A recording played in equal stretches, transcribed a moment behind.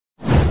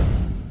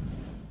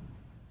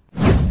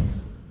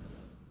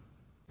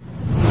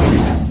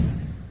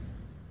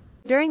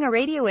During a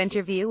radio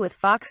interview with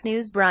Fox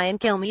News' Brian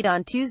Kilmeade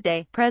on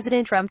Tuesday,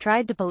 President Trump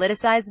tried to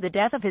politicize the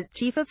death of his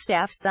chief of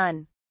staff's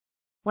son,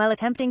 while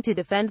attempting to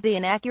defend the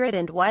inaccurate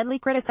and widely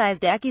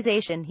criticized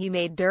accusation he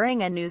made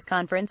during a news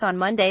conference on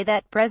Monday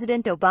that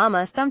President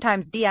Obama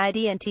sometimes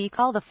didn't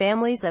call the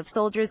families of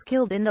soldiers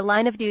killed in the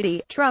line of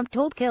duty. Trump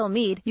told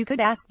Kilmeade, "You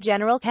could ask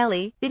General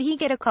Kelly, did he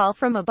get a call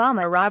from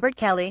Obama?" Robert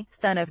Kelly,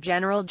 son of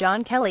General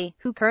John Kelly,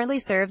 who currently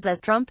serves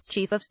as Trump's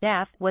chief of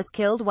staff, was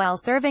killed while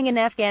serving in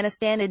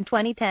Afghanistan in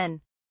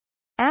 2010.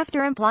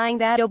 After implying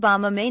that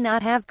Obama may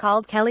not have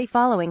called Kelly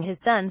following his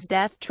son's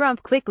death,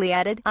 Trump quickly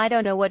added, "I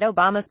don't know what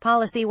Obama's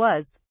policy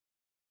was.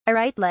 I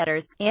write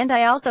letters, and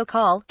I also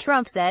call,"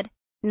 Trump said.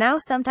 "Now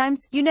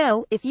sometimes, you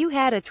know, if you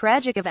had a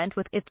tragic event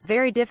it's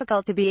very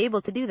difficult to be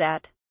able to do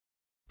that.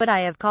 But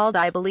I have called,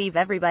 I believe,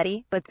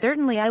 everybody, but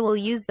certainly I will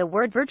use the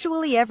word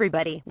virtually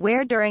everybody,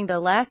 where during the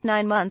last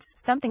 9 months,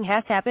 something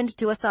has happened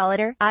to a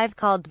soldier, I've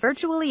called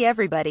virtually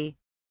everybody."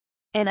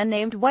 An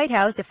unnamed White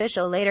House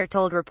official later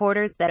told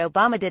reporters that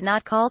Obama did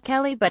not call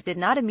Kelly but did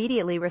not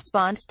immediately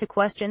respond to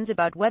questions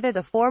about whether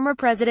the former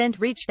president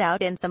reached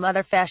out in some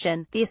other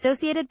fashion, the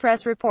Associated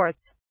Press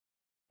reports.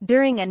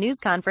 During a news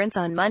conference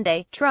on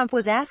Monday, Trump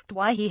was asked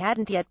why he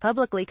hadn't yet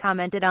publicly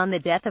commented on the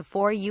death of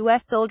 4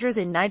 U.S. soldiers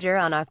in Niger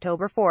on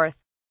October 4.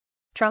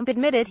 Trump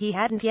admitted he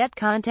hadn't yet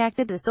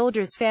contacted the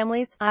soldiers'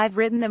 families. "I've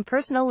written them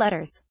personal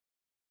letters.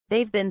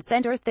 They've been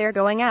sent or they're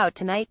going out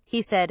tonight,"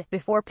 he said,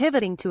 before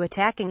pivoting to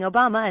attacking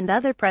Obama and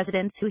other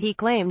presidents who he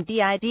claimed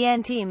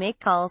didn't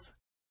make calls.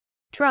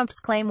 Trump's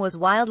claim was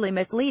wildly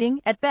misleading,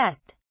 at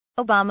best.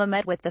 Obama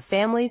met with the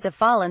families of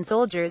fallen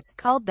soldiers,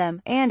 called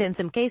them, and in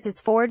some cases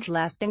forged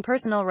lasting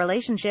personal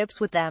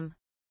relationships with them.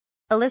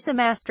 Alyssa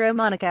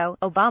Mastromonaco,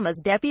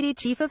 Obama's deputy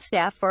chief of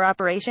staff for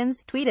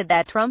operations, tweeted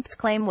that Trump's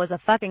claim was a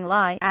fucking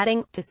lie,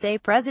 adding, "To say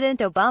President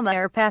Obama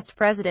or past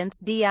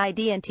presidents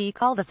didn't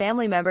call the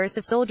family members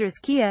of soldiers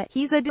Kia,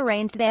 he's a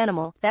deranged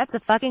animal, that's a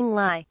fucking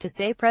lie. To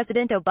say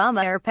President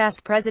Obama or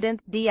past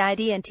presidents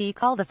didn't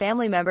call the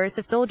family members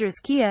of soldiers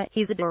Kia,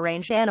 he's a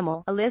deranged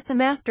animal." Alyssa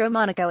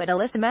Mastromonaco at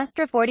Alyssa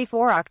Mastra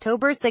 44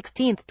 October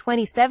 16,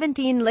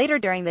 2017. Later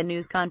during the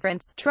news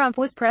conference, Trump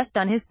was pressed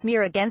on his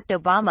smear against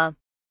Obama.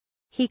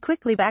 He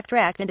quickly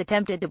backtracked and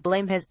attempted to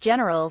blame his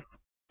generals.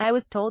 "I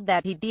was told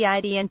that he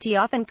didn't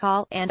often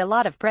call, and a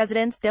lot of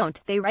presidents don't,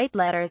 they write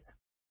letters,"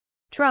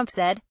 Trump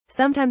said.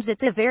 "Sometimes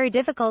it's a very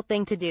difficult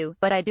thing to do,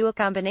 but I do a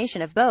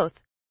combination of both.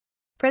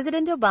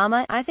 President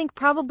Obama, I think,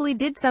 probably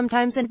did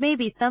sometimes, and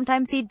maybe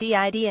sometimes he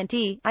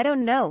didn't. I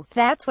don't know,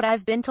 that's what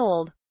I've been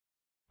told.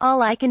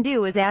 All I can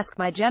do is ask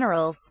my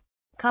generals."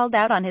 Called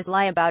out on his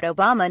lie about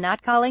Obama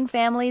not calling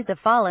families of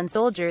fallen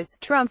soldiers,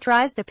 Trump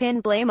tries to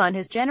pin blame on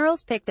his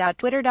generals.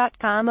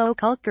 Pic.twitter.com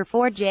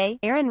Okulker4J,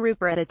 Aaron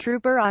Rupert a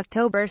trooper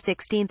October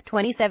 16,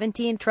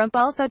 2017. Trump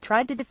also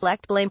tried to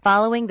deflect blame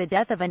following the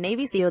death of a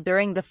Navy SEAL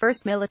during the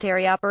first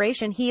military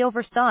operation he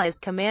oversaw as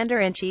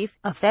commander-in-chief,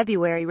 a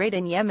February raid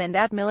in Yemen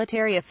that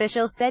military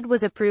officials said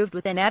was approved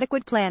with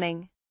inadequate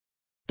planning.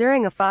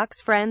 During a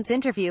Fox Friends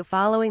interview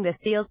following the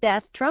SEAL's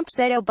death, Trump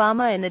said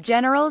Obama and the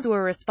generals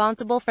were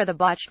responsible for the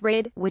botched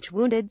raid, which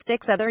wounded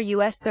 6 other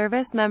U.S.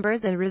 service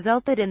members and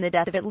resulted in the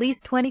death of at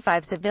least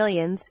 25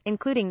 civilians,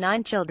 including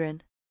 9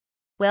 children.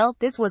 "Well,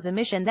 this was a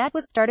mission that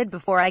was started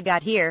before I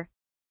got here.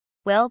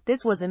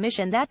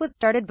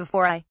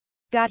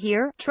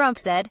 Trump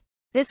said.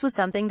 "This was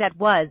something that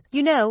was,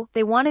 you know,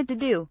 they wanted to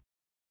do.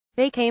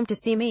 They came to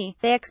see me,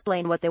 they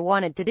explained what they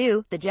wanted to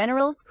do. The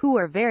generals, who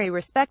are very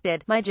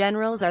respected, my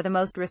generals are the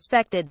most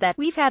respected that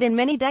we've had in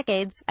many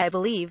decades, I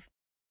believe.